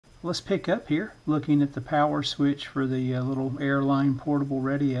Let's pick up here looking at the power switch for the little Airline portable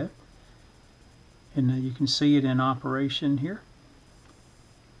radio, and you can see it in operation here.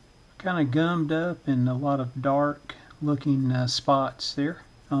 Kind of gummed up and a lot of dark looking spots there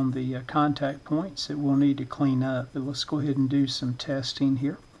on the contact points that we'll need to clean up. But let's go ahead and do some testing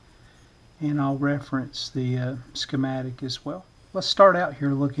here, and I'll reference the schematic as well. Let's start out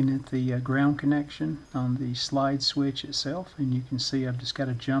here looking at the ground connection on the slide switch itself, and you can see I've just got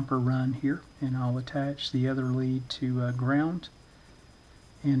a jumper run here, and I'll attach the other lead to ground,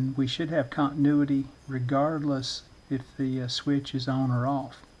 and we should have continuity regardless if the switch is on or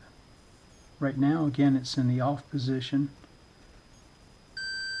off. Right now, again, it's in the off position,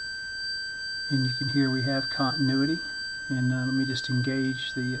 and you can hear we have continuity. And let me just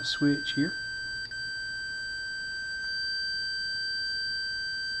engage the switch here.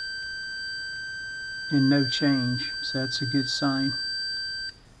 And no change, so that's a good sign.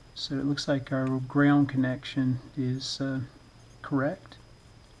 So it looks like our ground connection is correct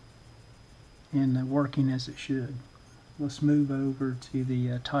and working as it should. Let's move over to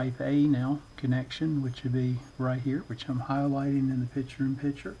the type A now connection, which would be right here, which I'm highlighting in the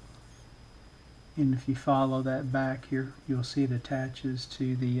picture-in-picture. And if you follow that back here, you'll see it attaches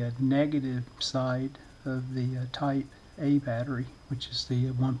to the negative side of the type A battery, which is the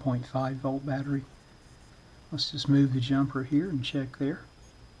 1.5 volt battery. Let's just move the jumper here and check there.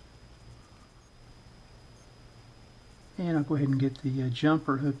 And I'll go ahead and get the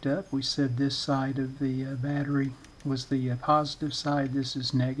jumper hooked up. We said this side of the battery was the positive side, this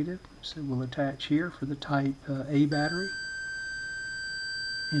is negative. So we'll attach here for the type A battery.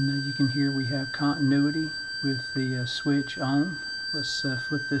 And you can hear we have continuity with the switch on. Let's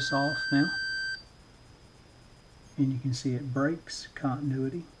flip this off now. And you can see it breaks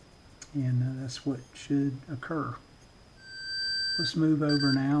continuity, and that's what should occur. Let's move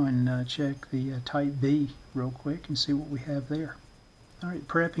over now and check the type B real quick and see what we have there. Alright,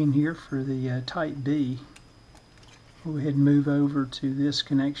 prepping here for the type B. We'll go ahead and move over to this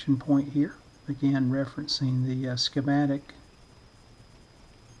connection point here. Again, referencing the schematic.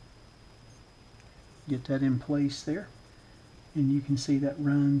 Get that in place there, and you can see that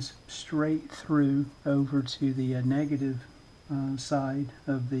runs straight through over to the negative side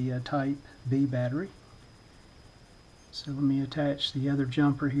of the type B battery. So let me attach the other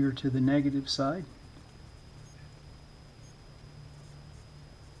jumper here to the negative side.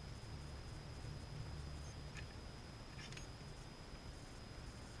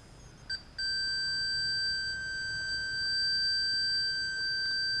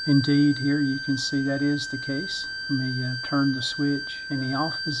 Indeed, here you can see that is the case. Let me turn the switch in the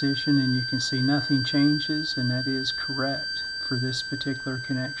off position, and you can see nothing changes, and that is correct for this particular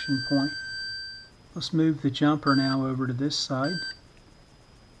connection point. Let's move the jumper now over to this side,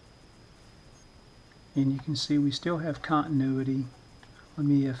 and you can see we still have continuity. Let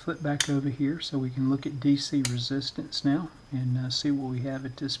me flip back over here so we can look at DC resistance now and see what we have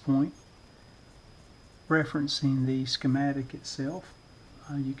at this point. Referencing the schematic itself,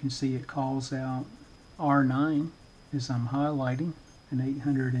 you can see it calls out R9 as I'm highlighting, an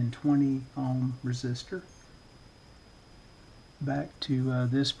 820 ohm resistor. Back to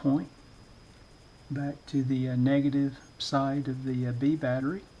this point, back to the negative side of the B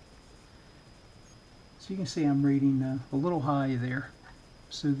battery. So you can see I'm reading a little high there.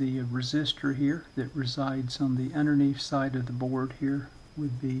 So the resistor here that resides on the underneath side of the board here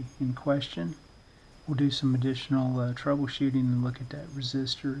would be in question. We'll do some additional troubleshooting and look at that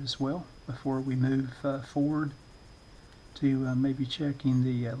resistor as well before we move forward to maybe checking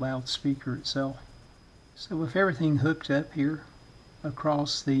the loudspeaker itself. So with everything hooked up here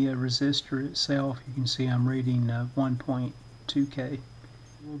across the resistor itself, you can see I'm reading 1.2K.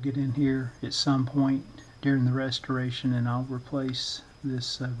 We'll get in here at some point during the restoration, and I'll replace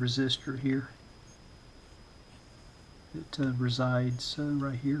this resistor here that resides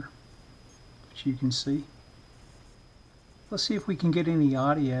right here, which you can see. Let's see if we can get any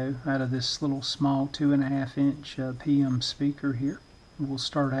audio out of this little small 2.5 inch PM speaker here. We'll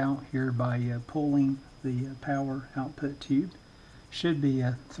start out here by pulling the power output tube. Should be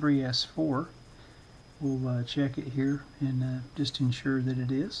a 3S4. We'll check it here and just ensure that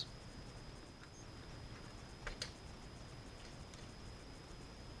it is.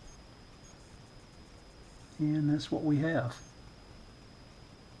 And that's what we have.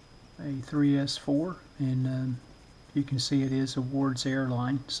 A 3S4, and you can see it is Awards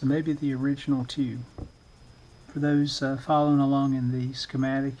Airline, so maybe the original tube. For those following along in the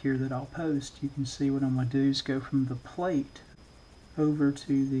schematic here that I'll post, you can see what I'm going to do is go from the plate over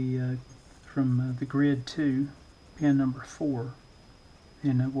to the from the grid 2, pin number 4,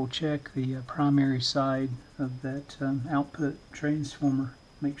 and we'll check the primary side of that output transformer,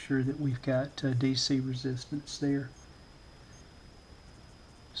 make sure that we've got DC resistance there.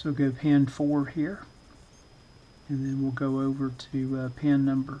 So go pin 4 here, and then we'll go over to pin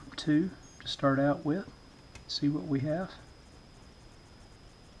number 2 to start out with, see what we have.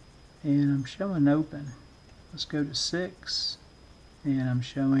 And I'm showing open. Let's go to 6, and I'm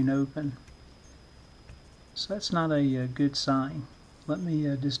showing open. So that's not a good sign. Let me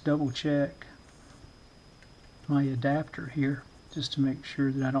just double check my adapter here just to make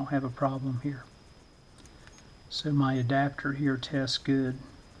sure that I don't have a problem here. So my adapter here tests good.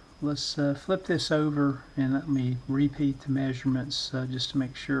 Let's flip this over and let me repeat the measurements just to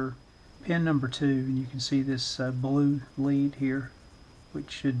make sure. Pin number 2, and you can see this blue lead here, which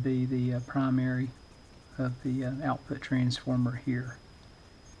should be the primary of the output transformer here.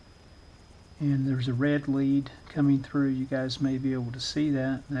 And there's a red lead coming through. You guys may be able to see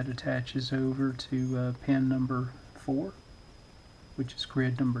that. That attaches over to pin number 4, which is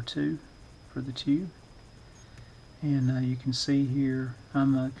grid number 2 for the tube. And you can see here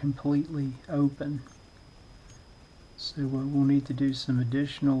I'm completely open. So we'll need to do some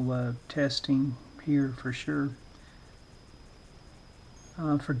additional testing here for sure.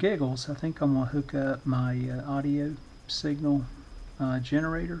 For giggles, I think I'm going to hook up my audio signal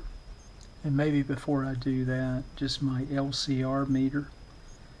generator. And maybe before I do that, just my LCR meter,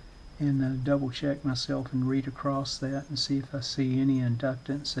 and double check myself and read across that and see if I see any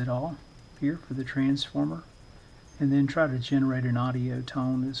inductance at all here for the transformer. And then try to generate an audio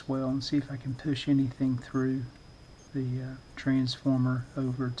tone as well and see if I can push anything through the transformer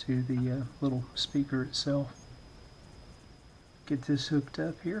over to the little speaker itself. Get this hooked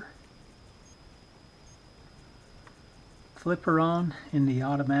up here. Flip her on in the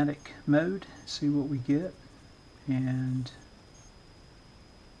automatic mode, see what we get, and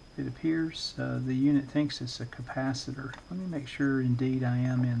it appears the unit thinks it's a capacitor. Let me make sure indeed I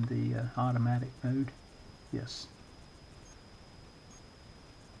am in the automatic mode. Yes.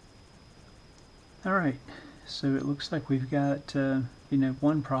 Alright, so it looks like we've got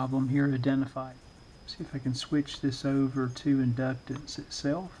one problem here identified. See if I can switch this over to inductance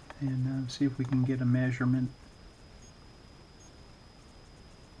itself and see if we can get a measurement.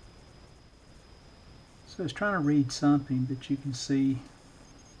 So I was trying to read something that you can see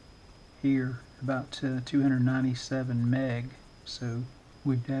here about 297 meg. So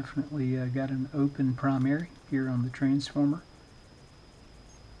we've definitely got an open primary here on the transformer.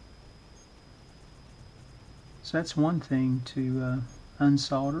 So that's one thing to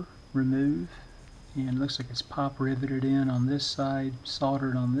unsolder, remove, and it looks like it's pop riveted in on this side,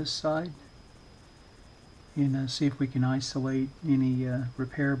 soldered on this side, and see if we can isolate any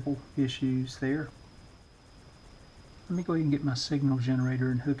repairable issues there. Let me go ahead and get my signal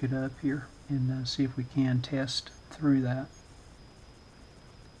generator and hook it up here and see if we can test through that.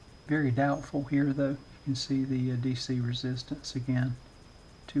 Very doubtful here though. You can see the DC resistance again,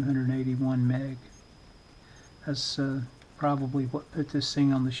 281 meg. That's probably what put this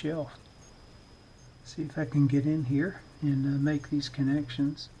thing on the shelf. See if I can get in here and make these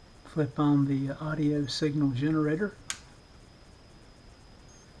connections. Flip on the audio signal generator.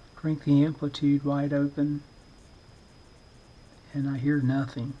 Crank the amplitude wide open, and I hear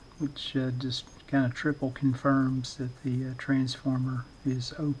nothing, which just kind of triple confirms that the transformer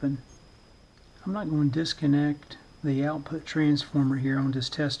is open. I'm not going to disconnect the output transformer here. I'm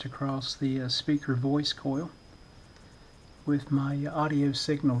just test across the speaker voice coil with my audio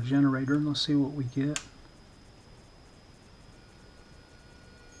signal generator, and let's see what we get.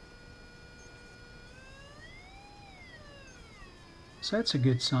 So that's a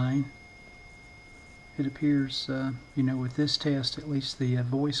good sign. It appears, with this test, at least the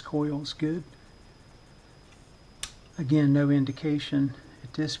voice coil is good. Again, no indication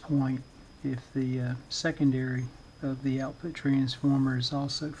at this point if the secondary of the output transformer is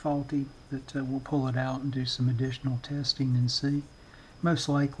also faulty, but we'll pull it out and do some additional testing and see. Most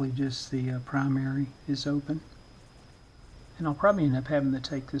likely just the primary is open. And I'll probably end up having to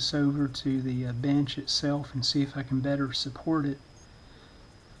take this over to the bench itself and see if I can better support it.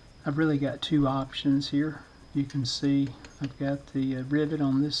 I've really got two options here. You can see I've got the rivet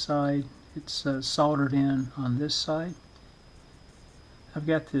on this side. It's soldered in on this side. I've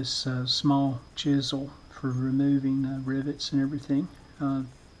got this small chisel for removing rivets and everything. I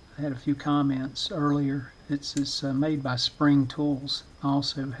had a few comments earlier. It's made by Spring Tools. I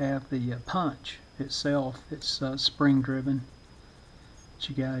also have the punch itself. It's spring driven. But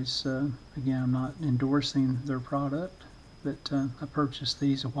you guys, again, I'm not endorsing their product, but I purchased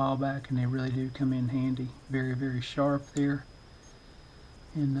these a while back and they really do come in handy. Very, very sharp there.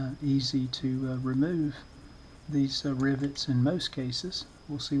 and easy to remove these rivets in most cases.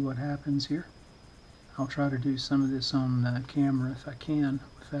 We'll see what happens here. I'll try to do some of this on camera if I can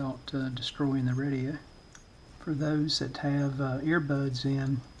without destroying the radio. For those that have earbuds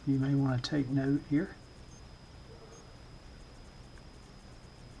in, you may want to take note here.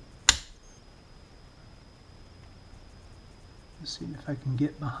 Let's see if I can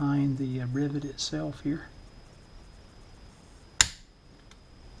get behind the rivet itself here.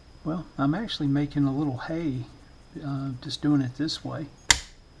 Well, I'm actually making a little hay just doing it this way.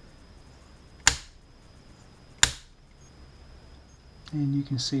 And you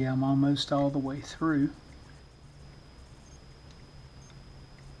can see I'm almost all the way through.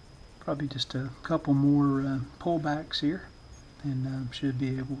 Probably just a couple more pullbacks here, and should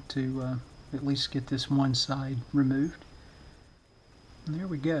be able to at least get this one side removed. And there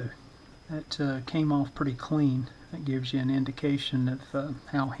we go. That came off pretty clean. That gives you an indication of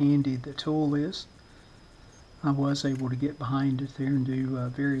how handy the tool is. I was able to get behind it there and do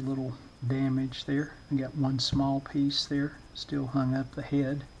very little damage there. I got one small piece there, still hung up the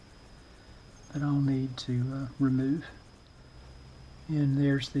head, that I'll need to remove. And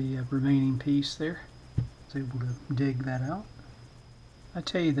there's the remaining piece there. I was able to dig that out. I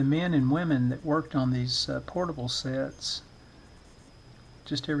tell you, the men and women that worked on these portable sets,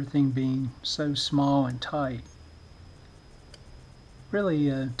 just everything being so small and tight,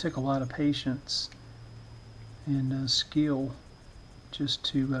 really took a lot of patience and skill just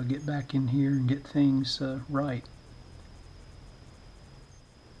to get back in here and get things right.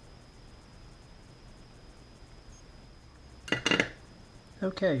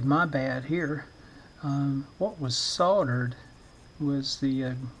 Okay, my bad here. What was soldered was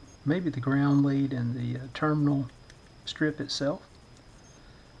the maybe the ground lead and the terminal strip itself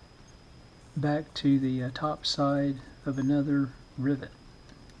back to the top side of another rivet.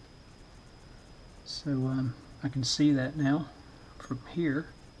 So I can see that now from here.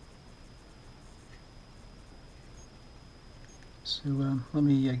 So let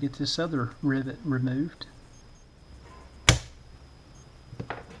me get this other rivet removed.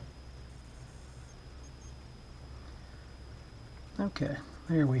 Okay,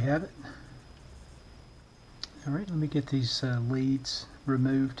 there we have it. Alright, let me get these leads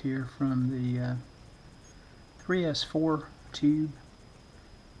removed here from the 3S4 tube,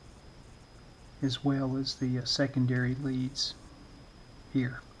 as well as the secondary leads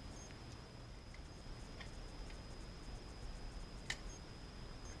here.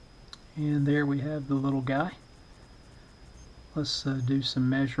 And there we have the little guy. Let's do some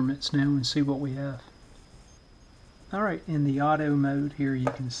measurements now and see what we have. Alright, in the auto mode here you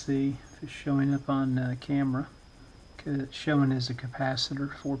can see it's showing up on camera. It's showing as a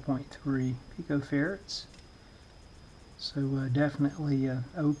capacitor, 4.3 picofarads. So definitely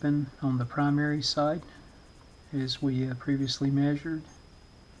open on the primary side as we previously measured.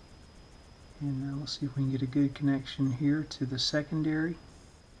 And let's see if we can get a good connection here to the secondary.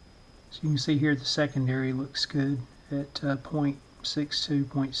 So you can see here the secondary looks good at 0.62,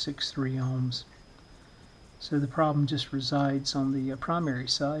 0.63 ohms. So the problem just resides on the primary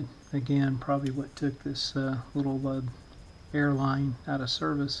side. Again, probably what took this little Airline out of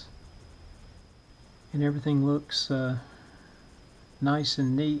service. And everything looks nice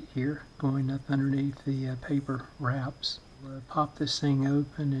and neat here, going up underneath the paper wraps. We'll pop this thing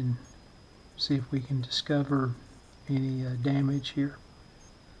open and see if we can discover any damage here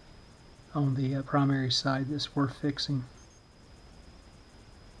on the primary side that's worth fixing.